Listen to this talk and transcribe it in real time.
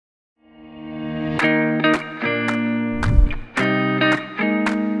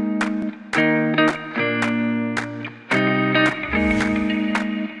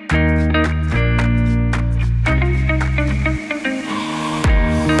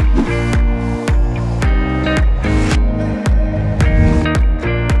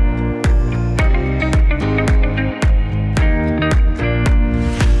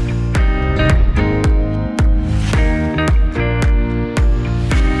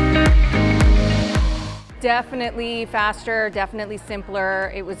Definitely faster, definitely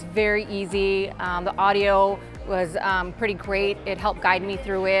simpler. It was very easy. The audio was pretty great. It helped guide me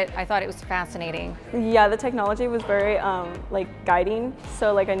through it. I thought it was fascinating. Yeah, the technology was very like guiding.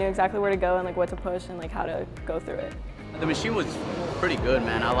 So like I knew exactly where to go and like what to push and like how to go through it. The machine was pretty good,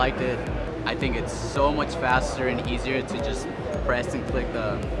 man. I liked it. I think it's so much faster and easier to just press and click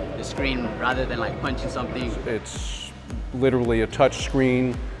the screen rather than like punching something. It's literally a touch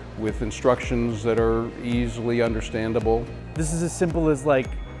screen with instructions that are easily understandable. This is as simple as like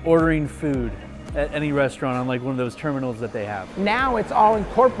ordering food at any restaurant on like one of those terminals that they have. Now it's all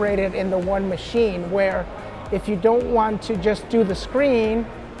incorporated in the one machine where if you don't want to just do the screen,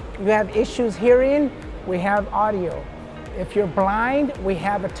 you have issues hearing, we have audio. If you're blind, we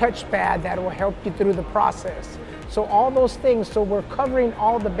have a touchpad that will help you through the process. So all those things, so we're covering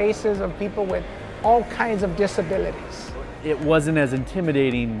all the bases of people with all kinds of disabilities. It wasn't as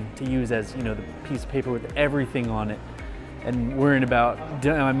intimidating to use as, you know, the piece of paper with everything on it and worrying about,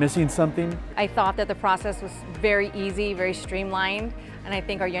 am I missing something? I thought that the process was very easy, very streamlined, and I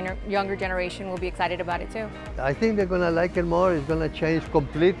think our younger generation will be excited about it too. I think they're going to like it more. It's going to change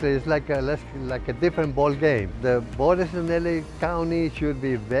completely. It's like a different ball game. The voters in LA County should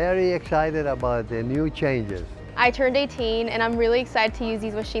be very excited about the new changes. I turned 18 and I'm really excited to use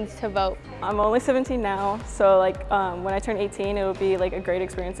these machines to vote. I'm only 17 now, so like when I turn 18, it will be like a great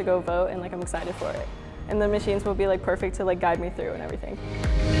experience to go vote, and like I'm excited for it. And the machines will be like perfect to like guide me through and everything.